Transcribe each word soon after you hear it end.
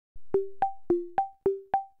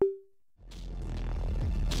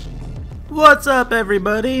What's up,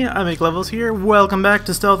 everybody? IMakeLevels here. Welcome back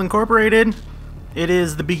to Stealth Incorporated. It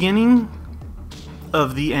is the beginning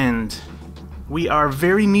of the end. We are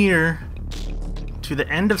very near to the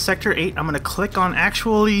end of Sector 8. I'm going to click on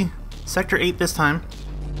actually Sector 8 this time.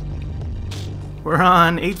 We're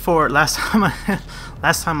on 8-4. Last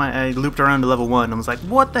time I looped around to level 1. I was like,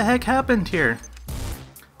 what the heck happened here?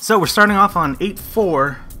 So we're starting off on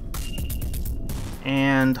 8-4.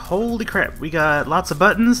 And holy crap, we got lots of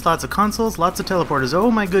buttons, lots of consoles, lots of teleporters.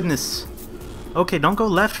 Oh my goodness. Okay, don't go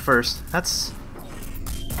left first. That's...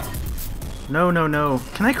 No.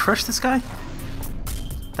 Can I crush this guy?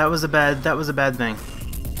 That was a bad thing.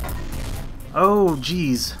 Oh,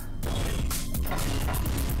 jeez.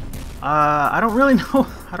 I don't really know.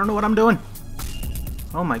 I don't know what I'm doing.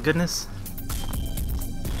 Oh my goodness.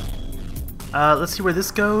 Let's see where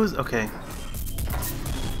this goes. Okay.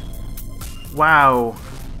 Wow.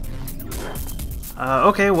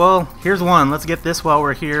 Okay, well, here's one. Let's get this while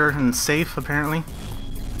we're here and safe, apparently.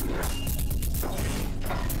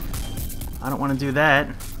 I don't want to do that.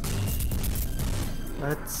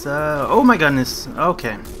 Let's, oh my goodness.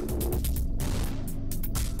 Okay.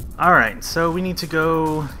 Alright, so we need to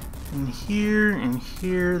go in here and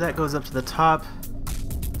here. That goes up to the top.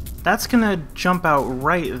 That's gonna jump out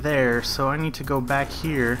right there, so I need to go back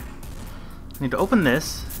here. I need to open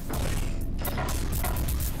this.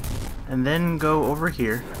 And then go over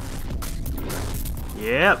here.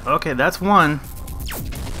 Yep, okay, that's one.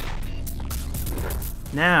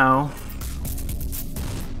 Now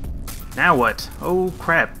what? Oh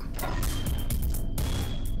crap.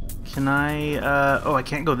 Can I, oh, I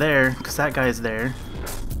can't go there, because that guy's there.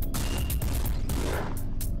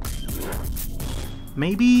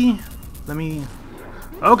 Maybe, let me,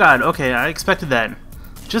 oh god, okay, I expected that.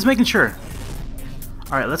 Just making sure.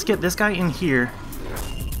 Alright, let's get this guy in here.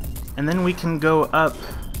 And then we can go up.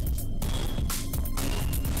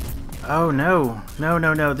 Oh no.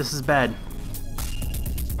 No, this is bad.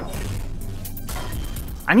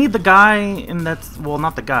 I need the guy in that, well,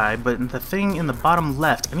 not the guy, but the thing in the bottom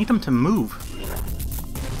left. I need him to move.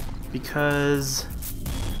 Because...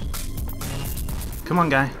 Come on,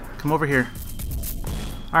 guy. Come over here.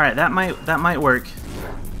 Alright, that might work.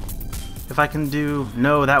 If I can do...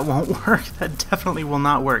 No, that won't work. That definitely will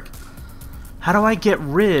not work. How do I get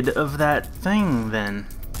rid of that thing, then?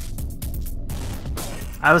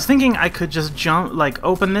 I was thinking I could just jump, like,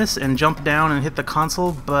 open this and jump down and hit the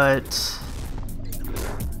console, but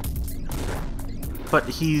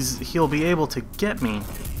he'll be able to get me.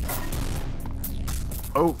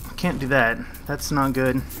 Oh, can't do that. That's not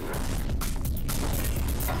good.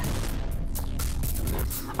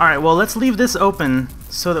 Alright, well, let's leave this open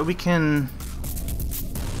so that we can...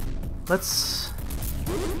 Let's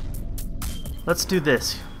do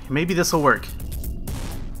this. Maybe this will work.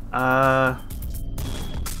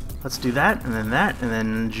 Let's do that, and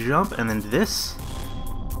then jump, and then this.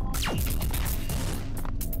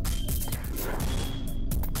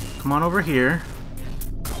 Come on over here.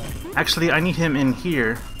 Actually, I need him in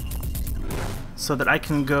here so that I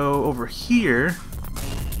can go over here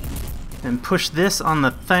and push this on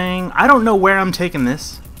the thing. I don't know where I'm taking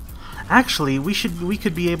this. Actually, we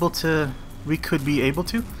could be able to. We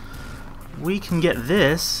can get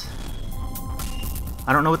this.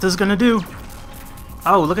 I don't know what this is gonna do.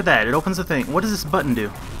 Oh, look at that. It opens the thing. What does this button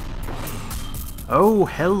do? Oh,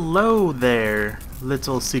 hello there,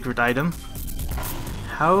 little secret item.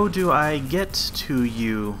 How do I get to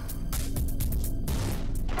you?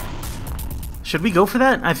 Should we go for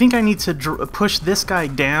that? I think I need to push this guy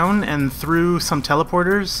down and through some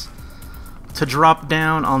teleporters to drop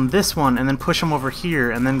down on this one and then push him over here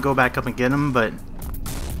and then go back up and get him, but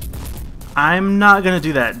I'm not gonna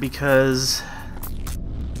do that because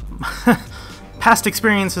past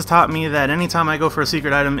experience has taught me that anytime I go for a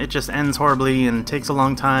secret item, it just ends horribly and takes a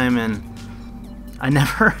long time, and I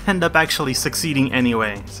never end up actually succeeding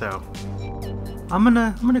anyway. So I'm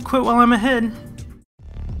gonna quit while I'm ahead.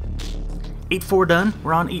 8-4 done.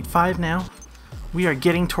 We're on 8-5 now. We are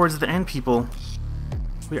getting towards the end, people.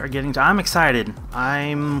 We are getting to. I'm excited.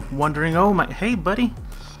 I'm wondering. Oh my! Hey, buddy.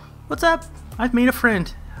 What's up? I've made a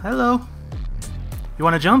friend. Hello. You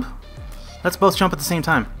want to jump? Let's both jump at the same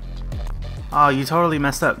time. Oh, you totally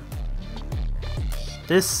messed up.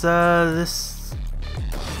 This. I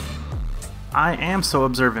am so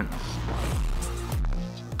observant.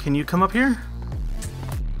 Can you come up here?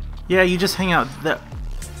 Yeah, you just hang out.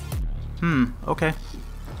 Okay.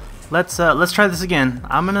 Let's try this again.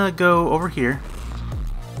 I'm gonna go over here.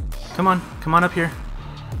 Come on up here.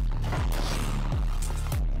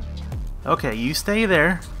 Okay, you stay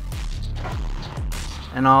there.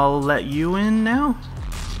 And I'll let you in now.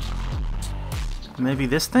 Maybe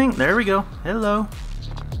this thing? There we go. Hello.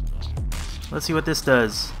 Let's see what this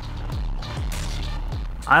does.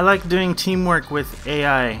 I like doing teamwork with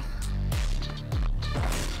AI.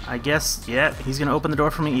 I guess, yeah, he's gonna open the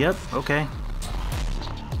door for me. Yep, okay.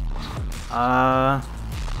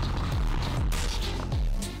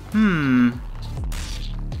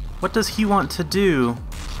 What does he want to do?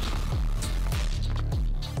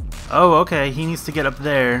 Oh, okay, he needs to get up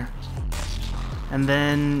there. And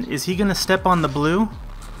then, is he gonna step on the blue?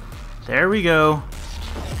 There we go.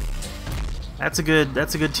 That's a good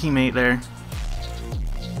teammate there.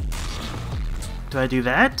 Do I do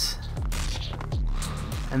that?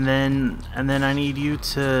 And then I need you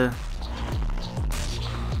to...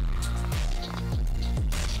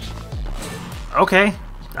 Okay,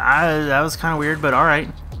 that was kind of weird, but alright.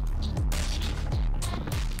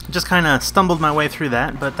 Just kind of stumbled my way through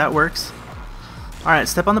that, but that works. Alright,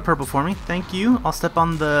 step on the purple for me. Thank you. I'll step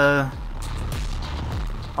on that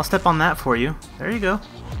for you. There you go.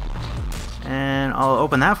 And I'll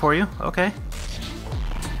open that for you. Okay.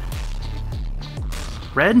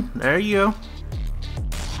 Red, there you go.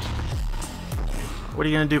 What are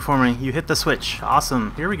you gonna do for me? You hit the switch.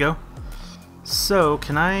 Awesome. Here we go. So,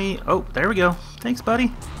 can I... Oh, there we go. Thanks,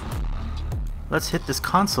 buddy. Let's hit this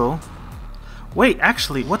console. Wait,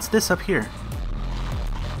 actually, what's this up here?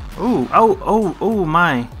 Ooh, oh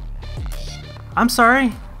my. I'm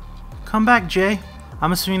sorry. Come back, Jay.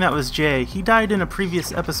 I'm assuming that was Jay. He died in a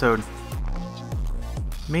previous episode.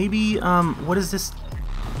 Maybe, what is this?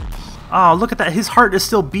 Oh, look at that. His heart is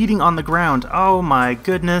still beating on the ground. Oh my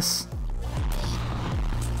goodness.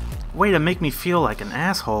 Way to make me feel like an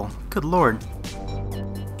asshole. Good lord.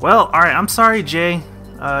 Well, alright, I'm sorry, Jay.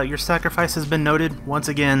 Your sacrifice has been noted once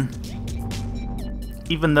again.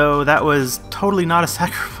 Even though that was totally not a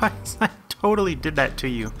sacrifice. I totally did that to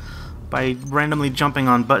you by randomly jumping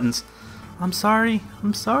on buttons. I'm sorry,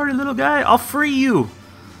 little guy. I'll free you.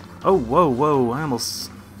 Oh, whoa, I was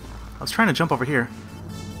trying to jump over here.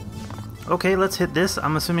 Okay, let's hit this.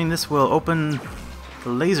 I'm assuming this will open the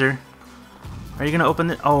laser. Are you gonna open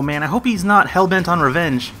it? Oh man, I hope he's not hell-bent on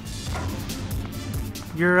revenge.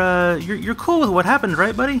 You're cool with what happened,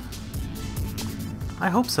 right, buddy? I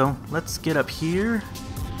hope so. Let's get up here.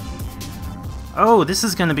 Oh, this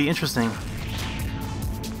is gonna be interesting.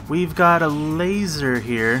 We've got a laser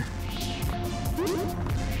here.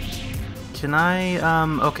 Can I,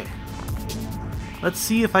 okay. Let's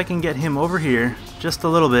see if I can get him over here just a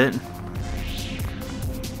little bit.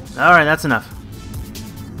 Alright, that's enough.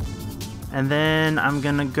 And then I'm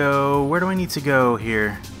gonna go... Where do I need to go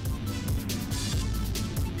here?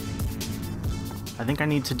 I think I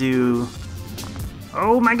need to do...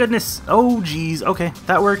 Oh my goodness! Oh geez, okay,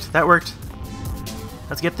 that worked, that worked.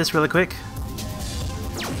 Let's get this really quick.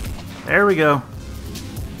 There we go.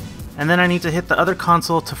 And then I need to hit the other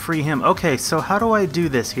console to free him. Okay, so how do I do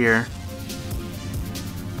this here?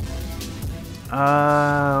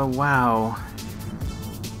 Wow.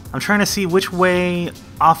 I'm trying to see which way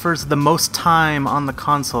offers the most time on the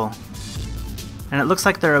console. And it looks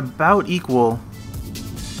like they're about equal.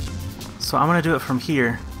 So I'm gonna do it from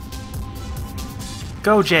here.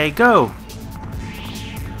 Go, Jay, go!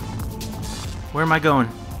 Where am I going?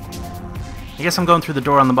 I guess I'm going through the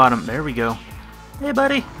door on the bottom. There we go. Hey,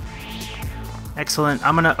 buddy! Excellent.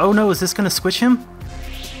 I'm gonna... Oh no, is this gonna squish him?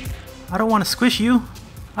 I don't want to squish you.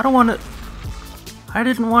 I don't want to... I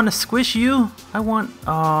didn't want to squish you. I want...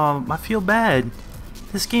 Oh, I feel bad.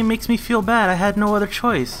 This game makes me feel bad. I had no other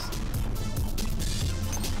choice.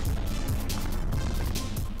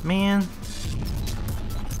 Man.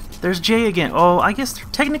 There's Jay again. Oh, I guess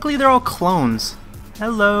technically they're all clones.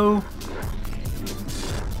 Hello.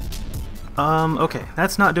 Okay.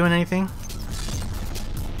 That's not doing anything.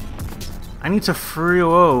 I need to free...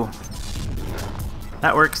 Whoa.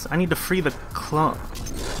 That works. I need to free the clone...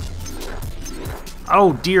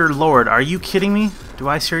 Oh dear lord, are you kidding me? Do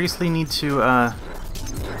I seriously need to,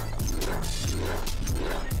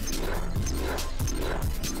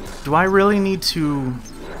 Do I really need to...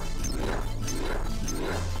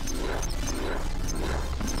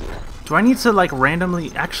 Do I need to, like,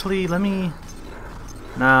 randomly... Actually, let me...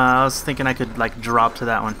 Nah, I was thinking I could, like, drop to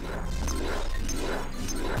that one.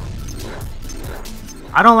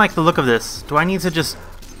 I don't like the look of this. Do I need to just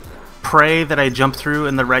pray that I jump through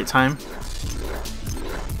in the right time?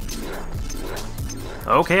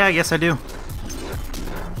 Okay, I guess I do.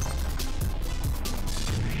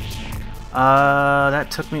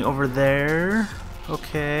 That took me over there.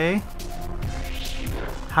 Okay.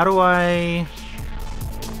 How do I...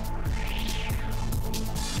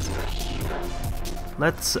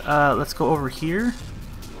 Let's go over here.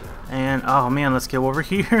 And, oh man, let's go over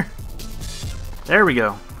here. There we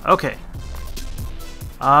go. Okay.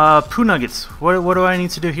 Poo nuggets. What do I need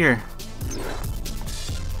to do here?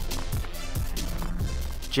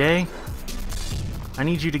 Jay? I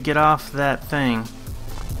need you to get off that thing.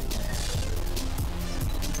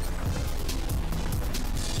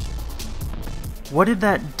 What did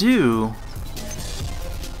that do?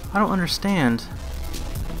 I don't understand.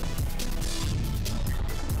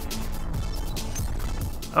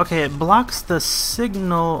 Okay, it blocks the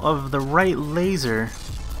signal of the right laser.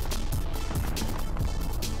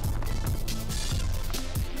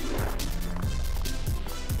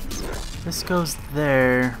 This goes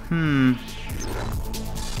there.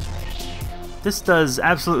 This does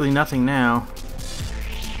absolutely nothing now.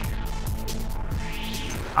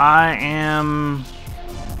 I'm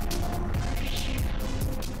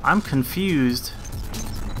confused.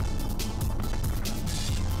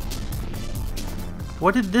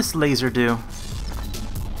 What did this laser do?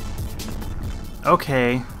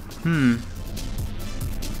 Okay.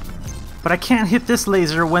 But I can't hit this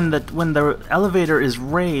laser when the elevator is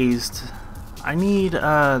raised. I need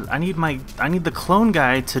the clone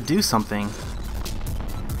guy to do something.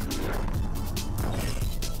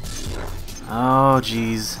 Oh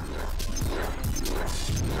jeez.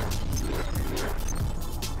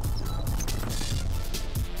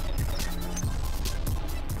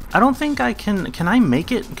 I don't think I can. Can I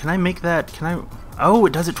make it? Can I make that? Can I? Oh,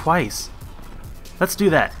 it does it twice. Let's do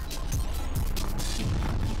that.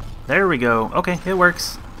 There we go. Okay, it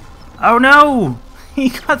works. Oh no! He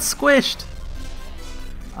got squished.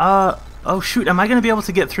 Oh shoot, am I gonna be able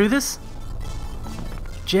to get through this?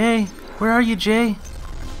 Jay, where are you, Jay?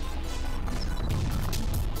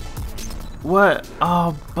 What?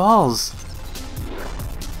 Oh, balls.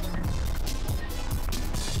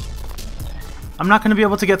 I'm not gonna be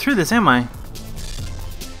able to get through this, am I?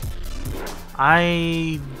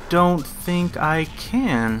 I don't think I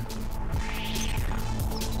can.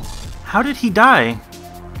 How did he die?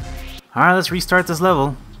 Alright, let's restart this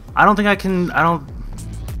level. I don't think I can.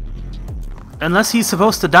 Unless he's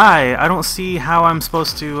supposed to die, I don't see how I'm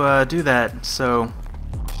supposed to do that, so.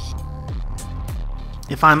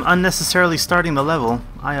 If I'm unnecessarily starting the level,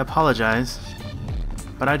 I apologize.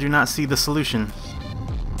 But I do not see the solution.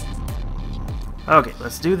 Okay,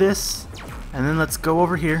 let's do this, and then let's go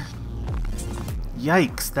over here.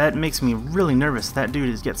 Yikes, that makes me really nervous. That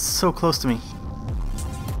dude gets so close to me.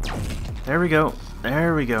 There we go.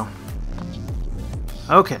 There we go.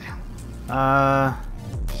 Okay. I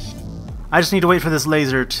just need to wait for this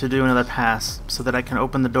laser to do another pass so that I can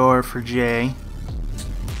open the door for Jay.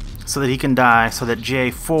 So that he can die, so that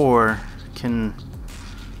J4 can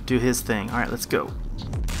do his thing. Alright, let's go.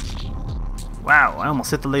 Wow, I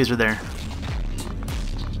almost hit the laser there.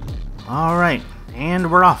 Alright, and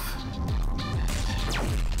we're off.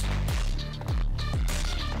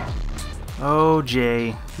 Oh,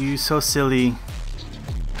 Jay, you so silly.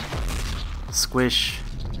 Squish.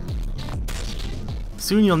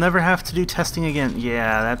 Soon you'll never have to do testing again.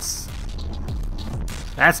 Yeah, that's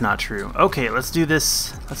not true. Okay, let's do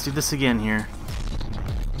this. Let's do this again here.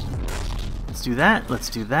 Let's do that. Let's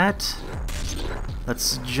do that.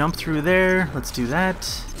 Let's jump through there. Let's do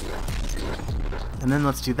that. And then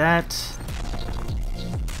let's do that.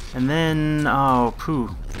 And then, oh,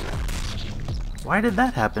 poo. Why did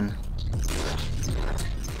that happen?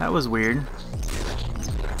 That was weird.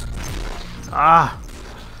 Ah.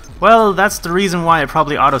 Well, that's the reason why it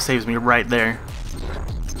probably autosaves me right there.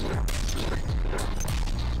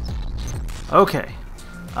 Okay.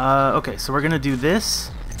 Okay, so we're gonna do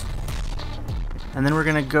this. And then we're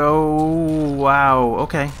gonna go... Wow,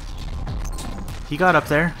 okay. He got up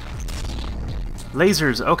there.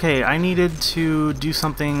 Lasers, okay, I needed to do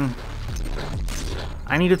something...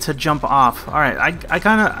 I needed to jump off. Alright, I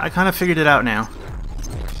kinda figured it out now.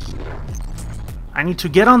 I need to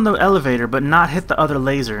get on the elevator, but not hit the other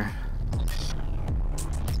laser.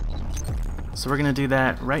 So we're gonna do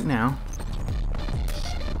that right now.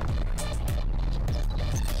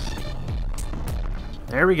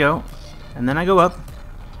 There we go. And then I go up.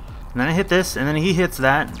 And then I hit this, and then he hits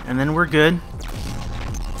that, and then we're good.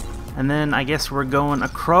 And then I guess we're going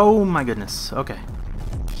oh my goodness. Okay.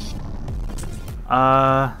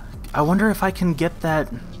 I wonder if I can get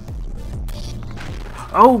that.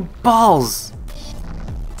 Oh, balls!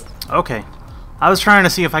 Okay. I was trying to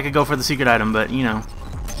see if I could go for the secret item, but, you know.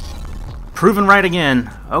 Proven right again.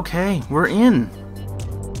 Okay, we're in.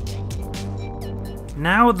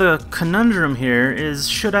 Now the conundrum here is,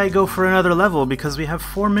 should I go for another level because we have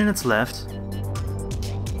 4 minutes left,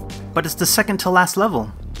 but it's the second to last level.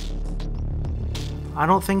 I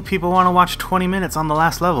don't think people want to watch 20 minutes on the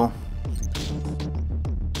last level.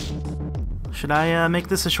 Should I make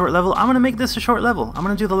this a short level? I'm going to make this a short level. I'm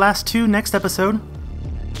going to do the last 2 next episode.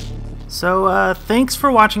 So, thanks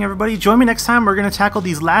for watching, everybody. Join me next time. We're going to tackle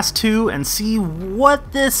these last 2 and see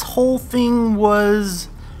what this whole thing was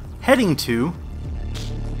heading to.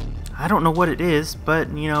 I don't know what it is,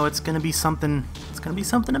 but, you know, it's going to be something... It's going to be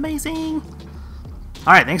something amazing.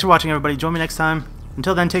 Alright, thanks for watching, everybody. Join me next time.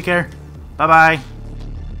 Until then, take care. Bye-bye.